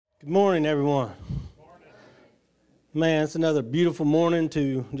Good morning, everyone. Man, it's another beautiful morning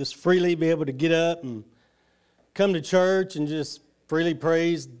to just freely be able to get up and come to church and just freely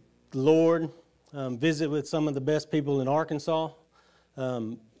praise the Lord, visit with some of the best people in Arkansas.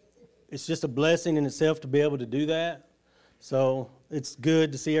 It's just a blessing in itself to be able to do that. So it's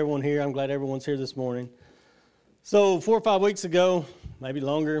good to see everyone here. I'm glad everyone's here this morning. So 4 or 5 weeks ago, maybe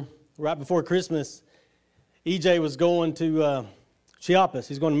longer, right before Christmas, EJ was going to Chiapas.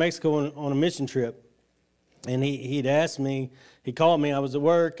 He's going to Mexico on a mission trip. And he'd asked me, he called me, I was at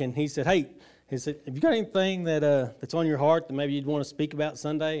work, and he said, hey, have you got anything that's on your heart that maybe you'd want to speak about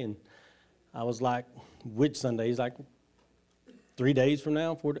Sunday? And I was like, which Sunday? He's like, 3 days from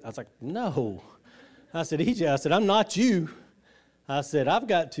now? 4 days? I was like, no. I said, EJ, I'm not you. I said, I've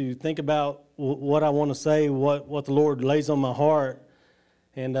got to think about what I want to say, what the Lord lays on my heart.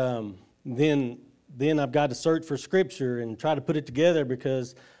 And then I've got to search for Scripture and try to put it together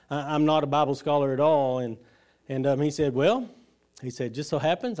because I'm not a Bible scholar at all. And he said, just so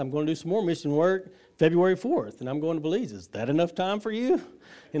happens I'm going to do some more mission work February 4th, and I'm going to Belize. Is that enough time for you?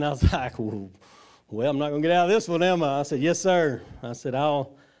 And I was like, well, I'm not going to get out of this one, am I? I said, yes, sir. I said,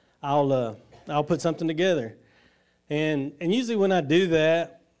 I'll put something together. And usually when I do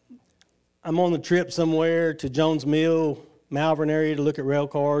that, I'm on the trip somewhere to Jones Mill, Malvern area to look at rail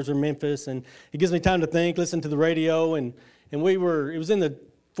cars, or Memphis, and it gives me time to think, listen to the radio, and it was in the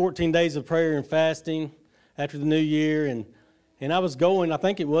 14 days of prayer and fasting after the new year, and I was going, I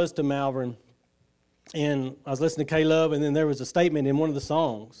think it was to Malvern, and I was listening to K-Love, and then there was a statement in one of the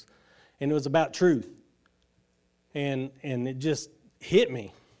songs, and it was about truth, and it just hit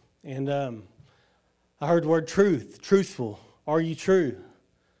me, and I heard the word truth, truthful, are you true?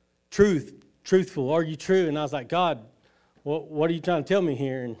 Truthful, are you true? And I was like, God, what are you trying to tell me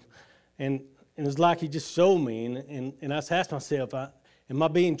here? And it was like he just showed me. And I asked myself, am I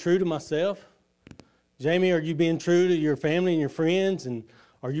being true to myself? Jamie, are you being true to your family and your friends? And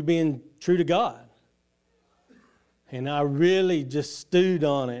are you being true to God? And I really just stewed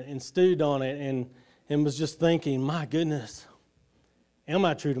on it and was just thinking, my goodness, am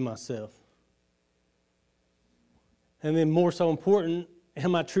I true to myself? And then more so important,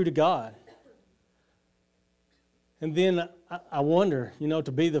 am I true to God? And then I wonder,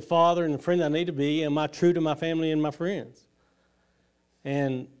 to be the father and the friend I need to be, am I true to my family and my friends?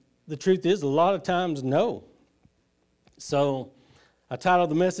 And the truth is, a lot of times, no. So I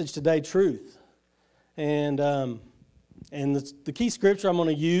titled the message today, Truth. And the key scripture I'm going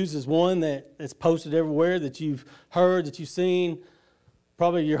to use is one that's posted everywhere that you've heard, that you've seen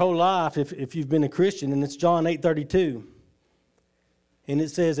probably your whole life if you've been a Christian, and it's John 8:32. And it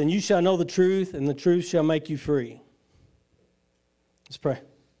says, and you shall know the truth, and the truth shall make you free. Let's pray.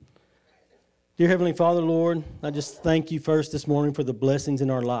 Dear Heavenly Father, Lord, I just thank you first this morning for the blessings in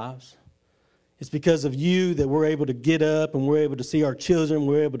our lives. It's because of you that we're able to get up and we're able to see our children,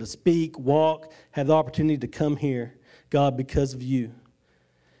 we're able to speak, walk, have the opportunity to come here, God, because of you.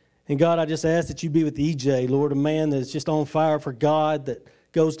 And God, I just ask that you be with EJ, Lord, a man that is just on fire for God, that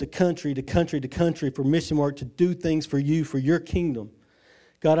goes to country to country to country for mission work, to do things for you, for your kingdom.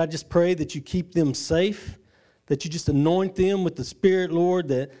 God, I just pray that you keep them safe, that you just anoint them with the Spirit, Lord,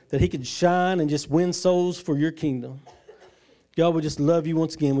 that he can shine and just win souls for your kingdom. God, we just love you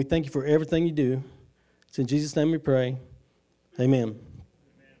once again. We thank you for everything you do. It's in Jesus' name we pray. Amen.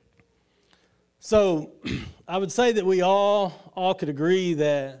 So I would say that we all could agree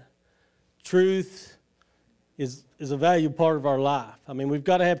that truth is a valuable part of our life. I mean, we've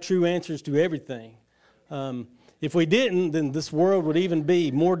got to have true answers to everything. If we didn't, then this world would even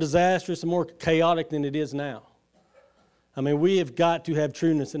be more disastrous and more chaotic than it is now. I mean, we have got to have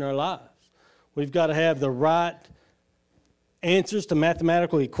trueness in our lives. We've got to have the right answers to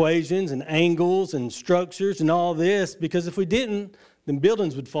mathematical equations and angles and structures and all this, because if we didn't, then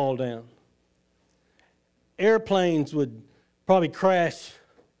buildings would fall down. Airplanes would probably crash,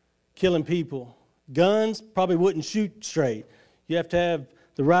 killing people. Guns probably wouldn't shoot straight. You have to have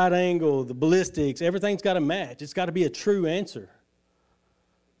the right angle, the ballistics, everything's got to match. It's got to be a true answer.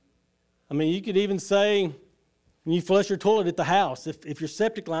 I mean, you could even say, when you flush your toilet at the house, if your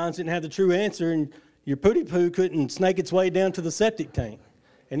septic lines didn't have the true answer and your pooty poo couldn't snake its way down to the septic tank,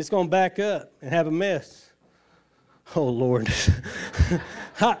 and it's going to back up and have a mess. Oh, Lord.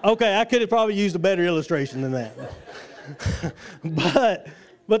 Okay, I could have probably used a better illustration than that.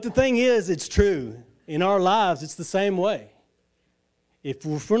 But the thing is, it's true. In our lives, it's the same way. If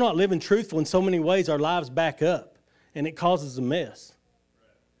we're not living truthful in so many ways, our lives back up, and it causes a mess.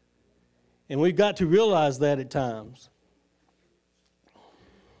 And we've got to realize that at times.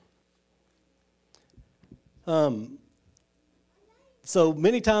 So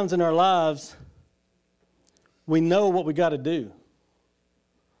many times in our lives, we know what we got to do.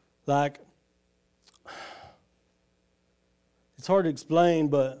 Like, it's hard to explain,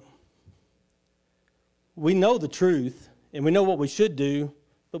 but we know the truth and we know what we should do,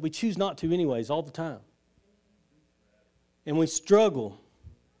 but we choose not to anyways all the time. And we struggle.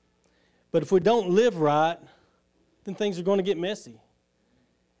 But if we don't live right, then things are going to get messy.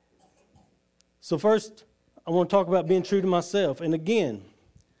 So first, I want to talk about being true to myself. And again,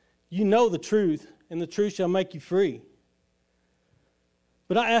 you know the truth, and the truth shall make you free.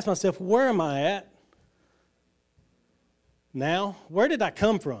 But I ask myself, where am I at now? Where did I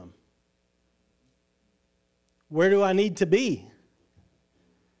come from? Where do I need to be?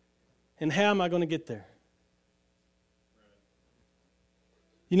 And how am I going to get there?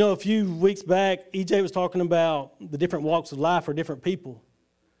 You know, a few weeks back, EJ was talking about the different walks of life for different people.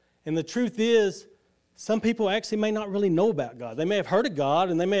 And the truth is, some people actually may not really know about God. They may have heard of God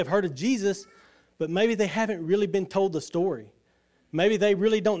and they may have heard of Jesus, but maybe they haven't really been told the story. Maybe they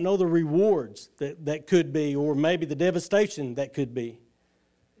really don't know the rewards that could be, or maybe the devastation that could be.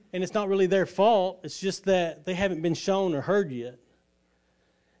 And it's not really their fault. It's just that they haven't been shown or heard yet.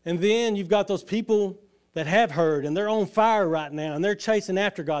 And then you've got those people that have heard, and they're on fire right now, and they're chasing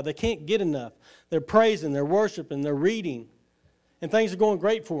after God. They can't get enough. They're praising, they're worshiping, they're reading, and things are going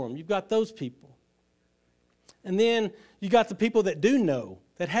great for them. You've got those people. And then you got the people that do know,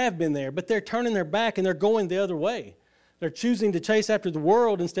 that have been there, but they're turning their back and they're going the other way. They're choosing to chase after the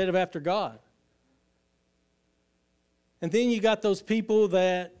world instead of after God. And then you got those people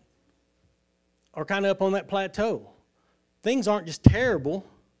that are kind of up on that plateau. Things aren't just terrible,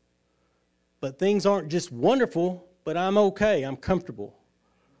 but things aren't just wonderful, but I'm okay. I'm comfortable.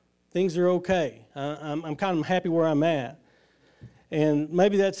 Things are okay. I'm kind of happy where I'm at. And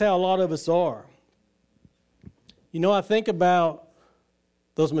maybe that's how a lot of us are. You know, I think about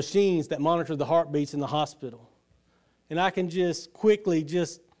those machines that monitor the heartbeats in the hospital. And I can just quickly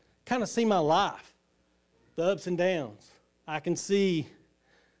just kind of see my life, the ups and downs. I can see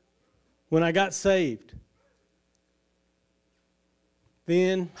when I got saved,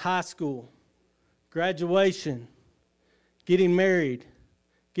 then high school, graduation, getting married,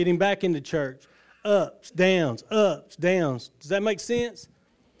 getting back into church, ups, downs, ups, downs. Does that make sense?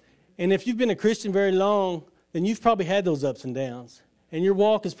 And if you've been a Christian very long, then you've probably had those ups and downs. And your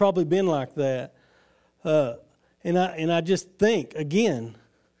walk has probably been like that. And I just think, again,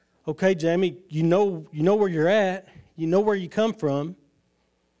 okay, Jamie, you know where you're at. You know where you come from.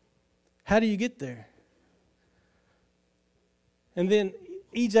 How do you get there? And then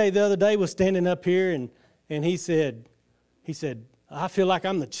EJ the other day was standing up here and he said, I feel like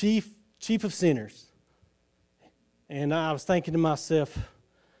I'm the chief of sinners. And I was thinking to myself,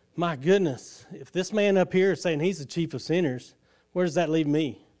 my goodness, if this man up here is saying he's the chief of sinners, where does that leave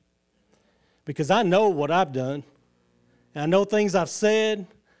me? Because I know what I've done. And I know things I've said.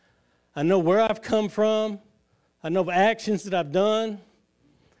 I know where I've come from. I know actions that I've done.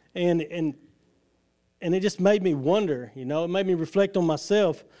 And it just made me wonder, you know. It made me reflect on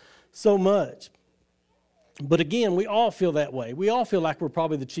myself so much. But again, we all feel that way. We all feel like we're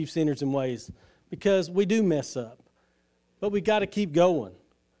probably the chief sinners in ways because we do mess up. But we got to keep going.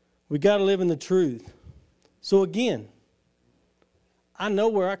 We got to live in the truth. So again, I know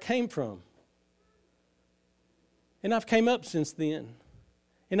where I came from. And I've came up since then.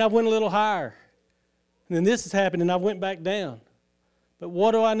 And I've went a little higher. And then this has happened and I went back down. But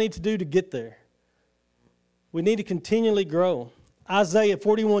what do I need to do to get there? We need to continually grow. Isaiah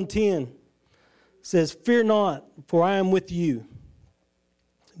 41:10 says, "Fear not, for I am with you.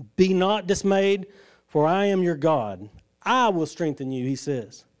 Be not dismayed, for I am your God. I will strengthen you," he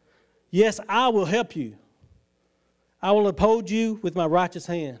says. "Yes, I will help you. I will uphold you with my righteous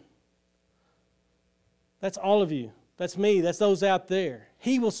hand." That's all of you. That's me. That's those out there.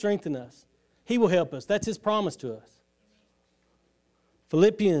 He will strengthen us. He will help us. That's his promise to us.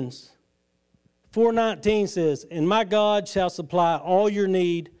 Philippians 4:19 says, "And my God shall supply all your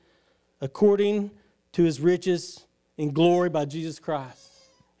need according to his riches in glory by Jesus Christ."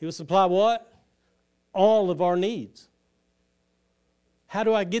 He will supply what? All of our needs. How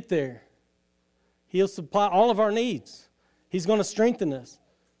do I get there? He'll supply all of our needs. He's going to strengthen us.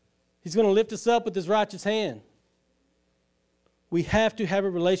 He's going to lift us up with his righteous hand. We have to have a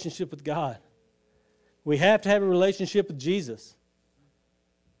relationship with God. We have to have a relationship with Jesus.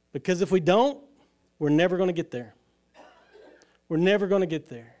 Because if we don't, we're never going to get there. We're never going to get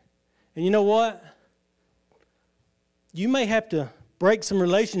there. And you know what? You may have to break some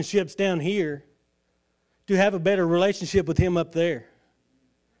relationships down here to have a better relationship with him up there.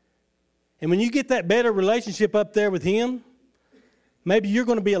 And when you get that better relationship up there with him, Maybe you're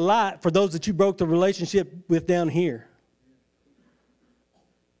going to be a light for those that you broke the relationship with down here.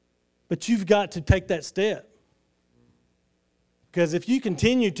 But you've got to take that step. Because if you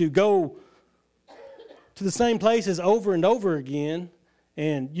continue to go to the same places over and over again,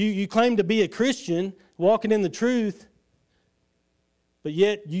 and you claim to be a Christian, walking in the truth, but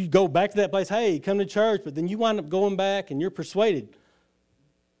yet you go back to that place, hey, come to church, but then you wind up going back and you're persuaded.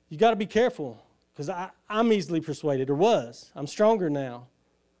 You got to be careful, because I'm easily persuaded, or was. I'm stronger now.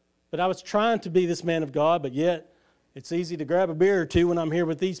 But I was trying to be this man of God, but yet it's easy to grab a beer or two when I'm here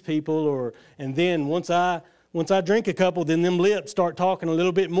with these people, and then once I drink a couple, then them lips start talking a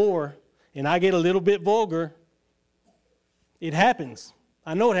little bit more, and I get a little bit vulgar. It happens.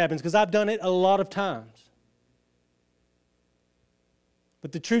 I know it happens because I've done it a lot of times.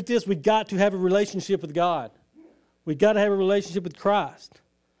 But the truth is, we've got to have a relationship with God. We've got to have a relationship with Christ.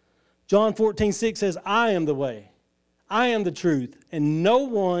 John 14:6 says, I am the way, I am the truth, and no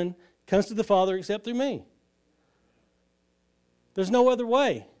one comes to the Father except through me. There's no other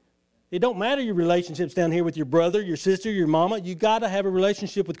way. It don't matter your relationships down here with your brother, your sister, your mama. You got to have a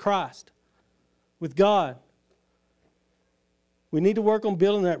relationship with Christ, with God. We need to work on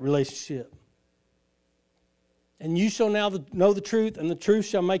building that relationship. And you shall now know the truth, and the truth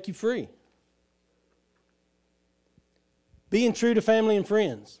shall make you free. Being true to family and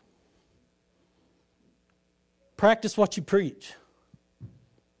friends. Practice what you preach.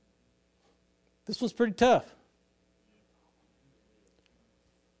 This one's pretty tough.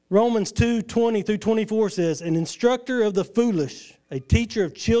 Romans 2:20-24 says, an instructor of the foolish, a teacher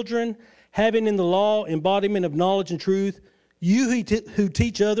of children, having in the law embodiment of knowledge and truth, you who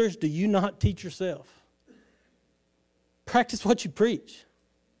teach others, do you not teach yourself? Practice what you preach.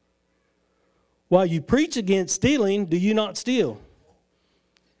 While you preach against stealing, do you not steal?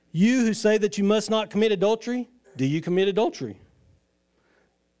 You who say that you must not commit adultery, do you commit adultery?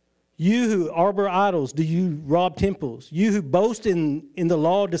 You who harbor idols, do you rob temples? You who boast in the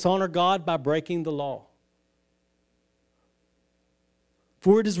law, dishonor God by breaking the law.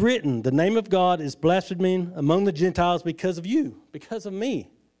 For it is written, the name of God is blasphemed among the Gentiles because of you, because of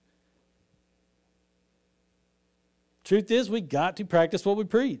me. Truth is, we got to practice what we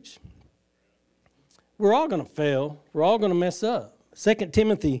preach. We're all going to fail. We're all going to mess up. 2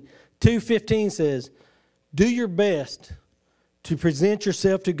 Timothy 2:15 says, do your best to present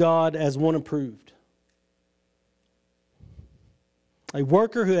yourself to God as one approved. A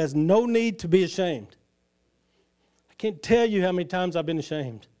worker who has no need to be ashamed. I can't tell you how many times I've been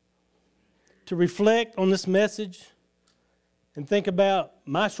ashamed. To reflect on this message and think about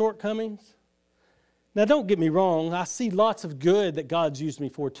my shortcomings. Now, don't get me wrong. I see lots of good that God's used me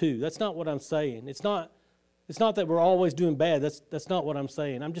for too. That's not what I'm saying. It's not that we're always doing bad. That's not what I'm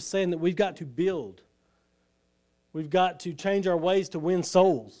saying. I'm just saying that we've got to build. We've got to change our ways to win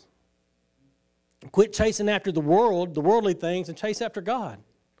souls. Quit chasing after the world, the worldly things, and chase after God.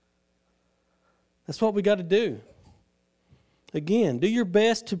 That's what we got to do. Again, do your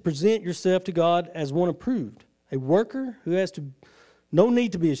best to present yourself to God as one approved, a worker who has no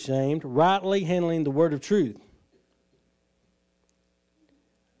need to be ashamed, rightly handling the word of truth.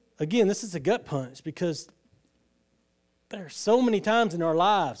 Again, this is a gut punch because there are so many times in our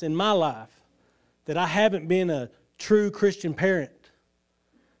lives, in my life, that I haven't been a true Christian parent,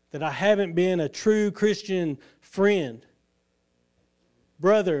 that I haven't been a true Christian friend,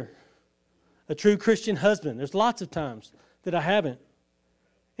 brother, a true Christian husband. There's lots of times that I haven't,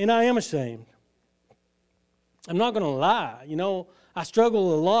 and I am ashamed. I'm not going to lie. I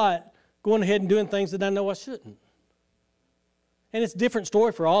struggle a lot going ahead and doing things that I know I shouldn't. And it's a different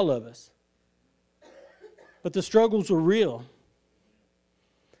story for all of us. But the struggles were real.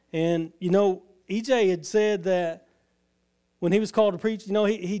 And, EJ had said that when he was called to preach,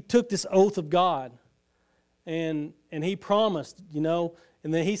 he took this oath of God. And he promised,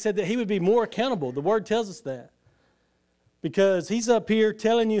 and then he said that he would be more accountable. The Word tells us that. Because he's up here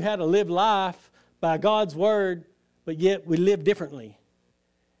telling you how to live life by God's Word, but yet we live differently.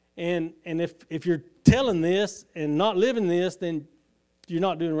 And if you're telling this and not living this, then you're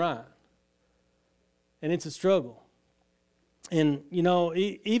not doing right. And it's a struggle. And,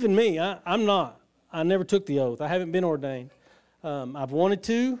 even me, I'm not. I never took the oath. I haven't been ordained. I've wanted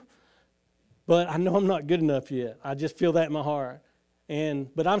to, but I know I'm not good enough yet. I just feel that in my heart.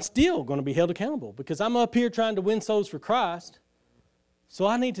 But I'm still going to be held accountable because I'm up here trying to win souls for Christ. So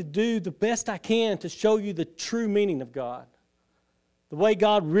I need to do the best I can to show you the true meaning of God, the way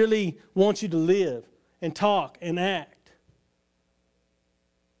God really wants you to live and talk and act.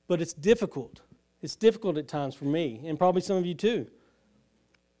 But it's difficult. It's difficult at times for me, and probably some of you too.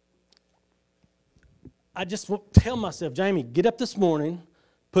 I just tell myself, Jamie, get up this morning,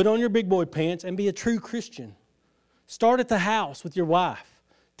 put on your big boy pants, and be a true Christian. Start at the house with your wife.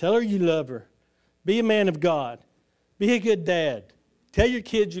 Tell her you love her. Be a man of God. Be a good dad. Tell your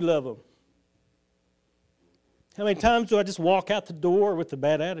kids you love them. How many times do I just walk out the door with a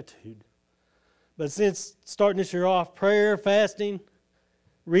bad attitude? But since starting this year off, prayer, fasting,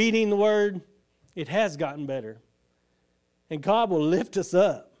 reading the Word, it has gotten better. And God will lift us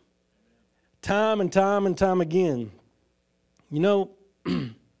up time and time and time again. You know,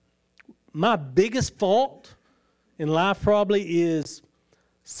 my biggest fault in life probably is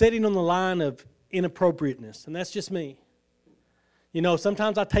sitting on the line of inappropriateness, and that's just me. You know,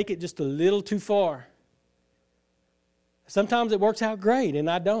 sometimes I take it just a little too far. Sometimes it works out great, and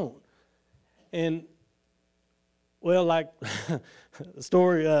I don't. And, well, like the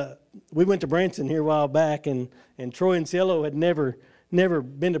story, we went to Branson here a while back, and Troy and Cielo had never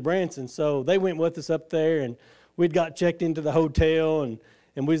been to Branson, so they went with us up there, and we'd got checked into the hotel, and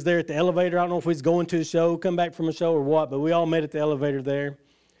we was there at the elevator. I don't know if we was going to a show, come back from a show or what, but we all met at the elevator there,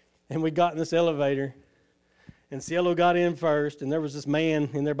 and we got in this elevator, and Cielo got in first, and there was this man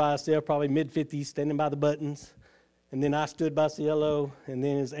in there by himself, probably mid-50s, standing by the buttons. And then I stood by Cielo, and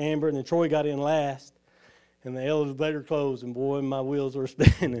then it was Amber, and then Troy got in last. And the elevator closed, and boy, my wheels were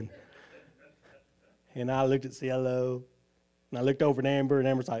spinning. And I looked at Cielo, and I looked over at Amber, and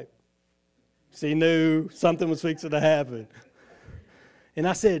Amber's like, she knew something was fixing to happen. And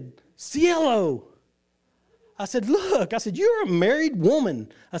I said, Cielo. I said, look, I said, you're a married woman.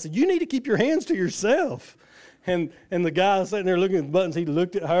 I said, you need to keep your hands to yourself. And the guy was sitting there looking at the buttons. He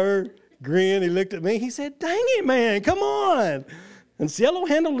looked at her, grinned, he looked at me. He said, dang it, man, come on. And Cielo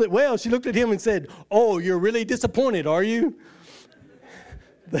handled it well. She looked at him and said, oh, you're really disappointed, are you?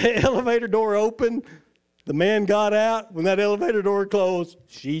 The elevator door opened. The man got out. When that elevator door closed,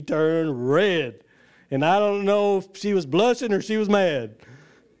 she turned red. And I don't know if she was blushing or she was mad.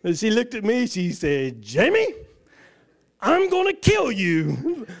 And she looked at me. She said, Jamie, I'm going to kill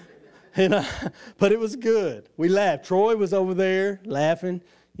you. But it was good. We laughed. Troy was over there laughing.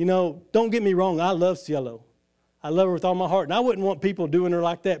 You know, don't get me wrong. I love Cielo. I love her with all my heart. And I wouldn't want people doing her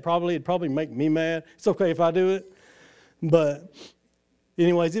like that. It'd probably make me mad. It's okay if I do it. But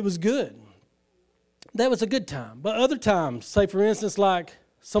anyways, it was good. That was a good time. But other times, say for instance, like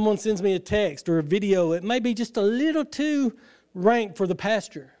someone sends me a text or a video, it may be just a little too rank for the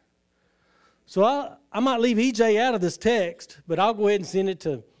pastor. So I might leave EJ out of this text, but I'll go ahead and send it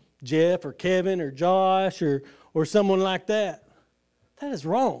to Jeff or Kevin or Josh or someone like that. That is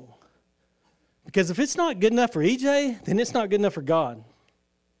wrong. Because if it's not good enough for EJ, then it's not good enough for God.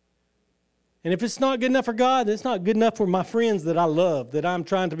 And if it's not good enough for God, then it's not good enough for my friends that I love, that I'm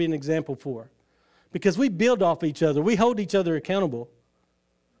trying to be an example for. Because we build off each other. We hold each other accountable.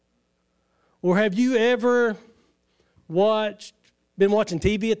 Or have you ever been watching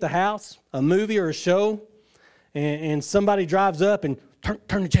TV at the house, a movie or a show, and somebody drives up and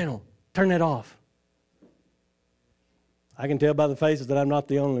turn the channel, turn that off? I can tell by the faces that I'm not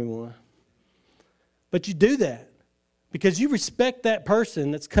the only one. But you do that because you respect that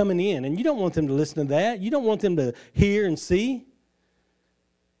person that's coming in, and you don't want them to listen to that. You don't want them to hear and see.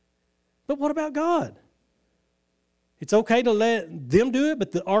 But what about God? It's okay to let them do it,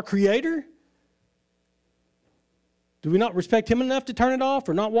 but our Creator, do we not respect Him enough to turn it off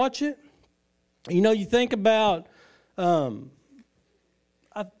or not watch it? You know, you think about, I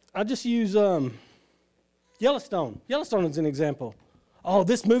just use Yellowstone. Yellowstone is an example. Oh,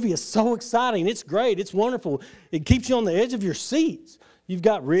 this movie is so exciting. It's great. It's wonderful. It keeps you on the edge of your seats. You've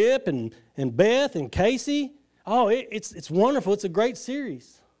got Rip and Beth and Casey. Oh, it's wonderful. It's a great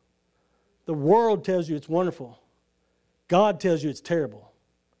series. The world tells you it's wonderful. God tells you it's terrible.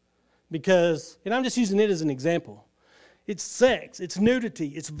 Because, and I'm just using it as an example, it's sex, it's nudity,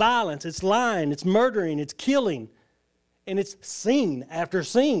 it's violence, it's lying, it's murdering, it's killing. And it's scene after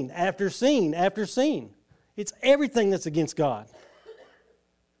scene after scene after scene. It's everything that's against God.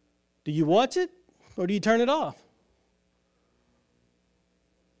 Do you watch it or do you turn it off?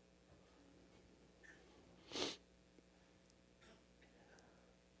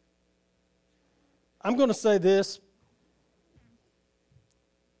 I'm going to say this.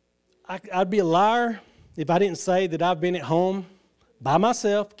 I'd be a liar if I didn't say that I've been at home by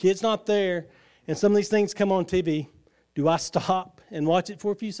myself, kids not there, and some of these things come on TV. Do I stop and watch it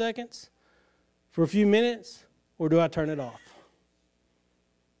for a few seconds, for a few minutes, or do I turn it off?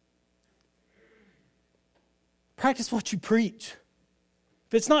 Practice what you preach.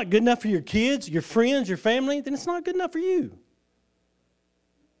 If it's not good enough for your kids, your friends, your family, then it's not good enough for you.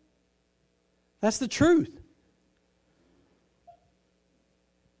 That's the truth.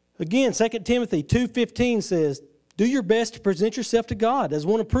 Again, 2 Timothy 2:15 says, do your best to present yourself to God as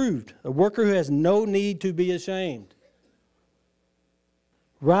one approved, a worker who has no need to be ashamed.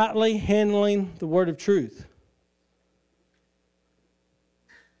 Rightly handling the word of truth.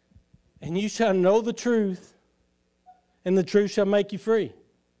 And you shall know the truth, and the truth shall make you free.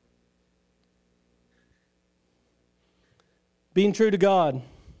 Being true to God.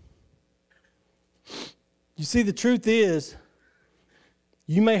 You see, the truth is,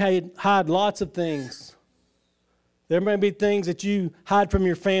 you may hide lots of things. There may be things that you hide from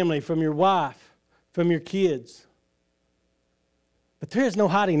your family, from your wife, from your kids. But there is no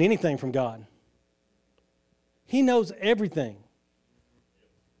hiding anything from God. He knows everything.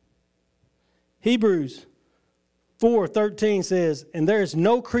 Hebrews 4:13 says, and there is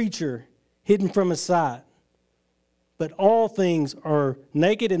no creature hidden from his sight, but all things are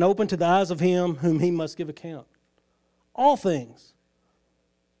naked and open to the eyes of him whom he must give account. All things.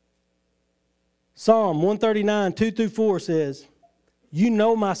 Psalm 139, 2-4 says, you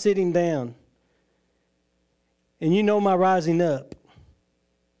know my sitting down, and you know my rising up.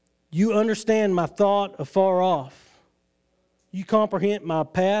 You understand my thought afar off. You comprehend my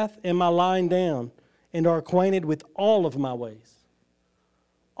path and my lying down, and are acquainted with all of my ways.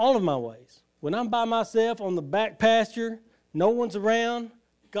 All of my ways. When I'm by myself on the back pasture, no one's around,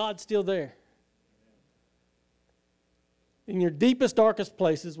 God's still there. In your deepest, darkest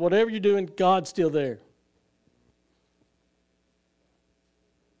places, whatever you're doing, God's still there.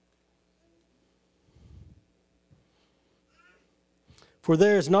 For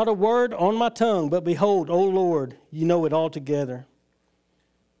there is not a word on my tongue, but behold, O Lord, you know it altogether.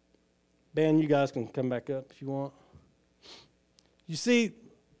 Ben, you guys can come back up if you want. You see,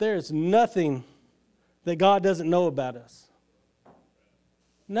 there is nothing that God doesn't know about us.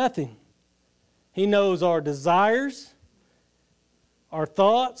 Nothing. He knows our desires, our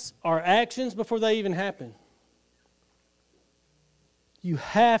thoughts, our actions before they even happen. You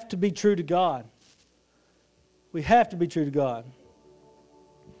have to be true to God. We have to be true to God.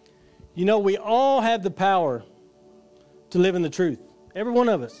 You know, we all have the power to live in the truth. Every one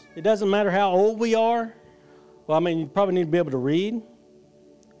of us. It doesn't matter how old we are. Well, I mean, you probably need to be able to read.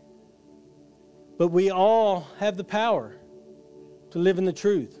 But we all have the power to live in the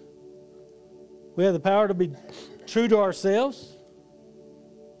truth. We have the power to be true to ourselves.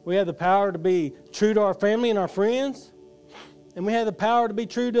 We have the power to be true to our family and our friends. And we have the power to be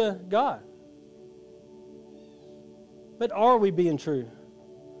true to God. But are we being true?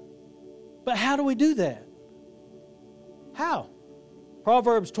 But how do we do that? How?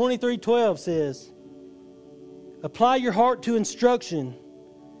 Proverbs 23:12 says, apply your heart to instruction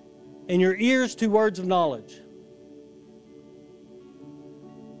and your ears to words of knowledge.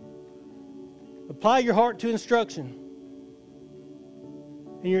 Apply your heart to instruction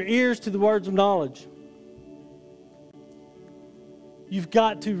and your ears to the words of knowledge. You've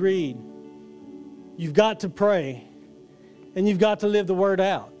got to read. You've got to pray. And you've got to live the word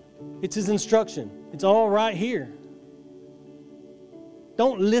out. It's his instruction. It's all right here.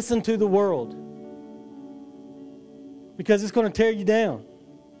 Don't listen to the world, because it's going to tear you down.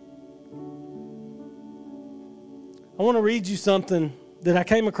 I want to read you something that I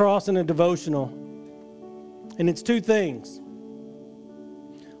came across in a devotional, and it's two things.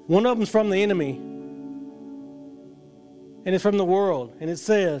 One of them's from the enemy, and it's from the world, and it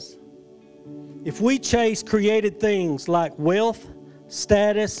says, if we chase created things like wealth,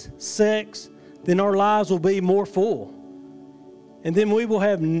 status, sex, then our lives will be more full. And then we will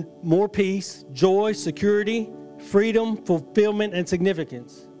have more peace, joy, security, freedom, fulfillment, and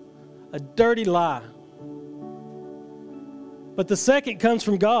significance. A dirty lie. But the second comes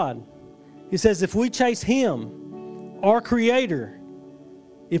from God. He says, if we chase him, our Creator,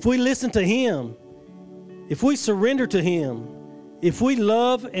 if we listen to him, if we surrender to him, if we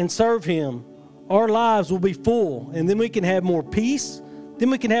love and serve him, our lives will be full. And then we can have more peace. Then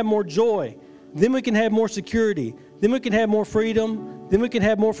we can have more joy. Then we can have more security. Then we can have more freedom. Then we can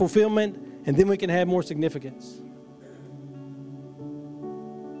have more fulfillment. And then we can have more significance.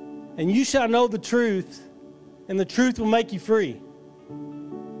 And you shall know the truth, and the truth will make you free.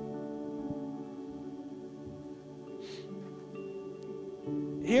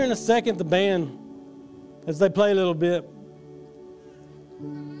 Here in a second, the band, as they play a little bit,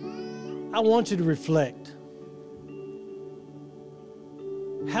 I want you to reflect.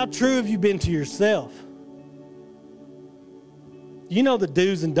 How true have you been to yourself? You know the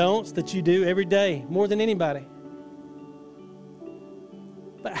do's and don'ts that you do every day more than anybody.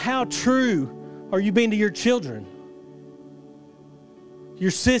 But how true are you being to your children,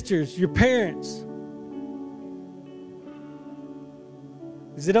 your sisters, your parents?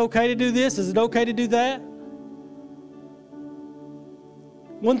 Is it okay to do this? Is it okay to do that?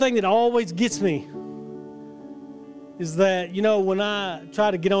 One thing that always gets me is that, when I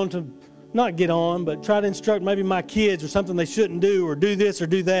try to try to instruct maybe my kids or something they shouldn't do or do this or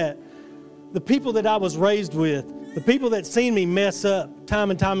do that, the people that I was raised with, the people that seen me mess up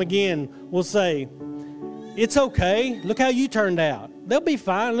time and time again will say, it's okay. Look how you turned out. They'll be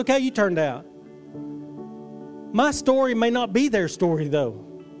fine. Look how you turned out. My story may not be their story, though.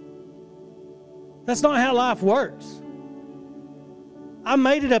 That's not how life works. I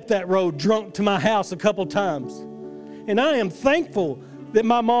made it up that road drunk to my house a couple times. And I am thankful that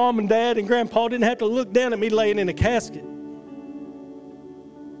my mom and dad and grandpa didn't have to look down at me laying in a casket.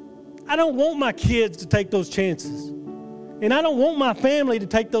 I don't want my kids to take those chances. And I don't want my family to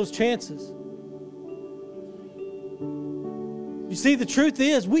take those chances. You see, the truth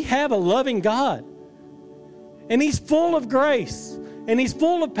is we have a loving God. And He's full of grace. And He's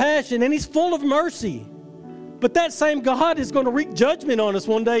full of passion. And He's full of mercy. But that same God is going to wreak judgment on us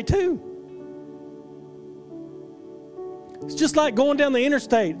one day too. It's just like going down the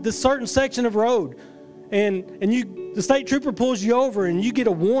interstate, this certain section of road. And the state trooper pulls you over and you get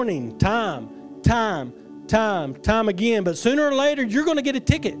a warning time again. But sooner or later, you're going to get a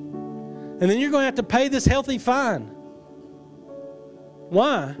ticket. And then you're going to have to pay this healthy fine.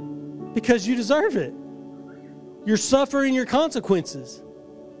 Why? Because you deserve it. You're suffering your consequences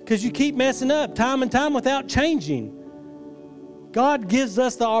because you keep messing up time and time without changing. God gives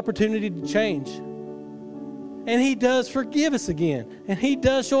us the opportunity to change. And He does forgive us again. And He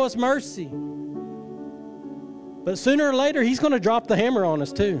does show us mercy. But sooner or later, He's going to drop the hammer on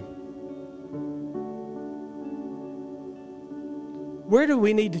us too. Where do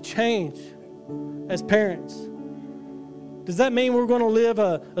we need to change as parents? Does that mean we're going to live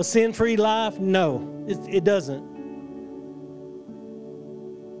a sin-free life? No, it doesn't.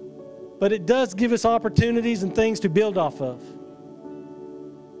 But it does give us opportunities and things to build off of.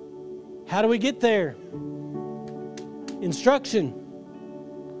 How do we get there? Instruction.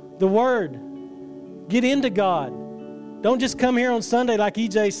 The Word. Get into God. Don't just come here on Sunday like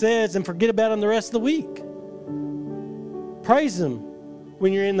EJ says and forget about Him the rest of the week. Praise Him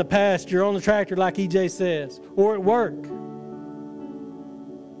when you're in the pasture, on the tractor like EJ says, or at work.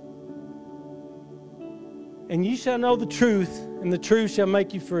 And you shall know the truth, and the truth shall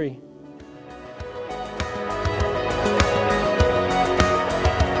make you free.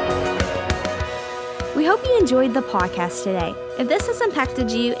 We hope you enjoyed the podcast today. If this has impacted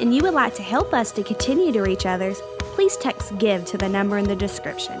you and you would like to help us to continue to reach others, please text GIVE to the number in the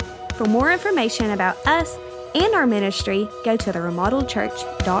description. For more information about us and our ministry, go to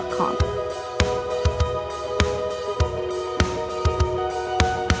theremodeledchurch.com.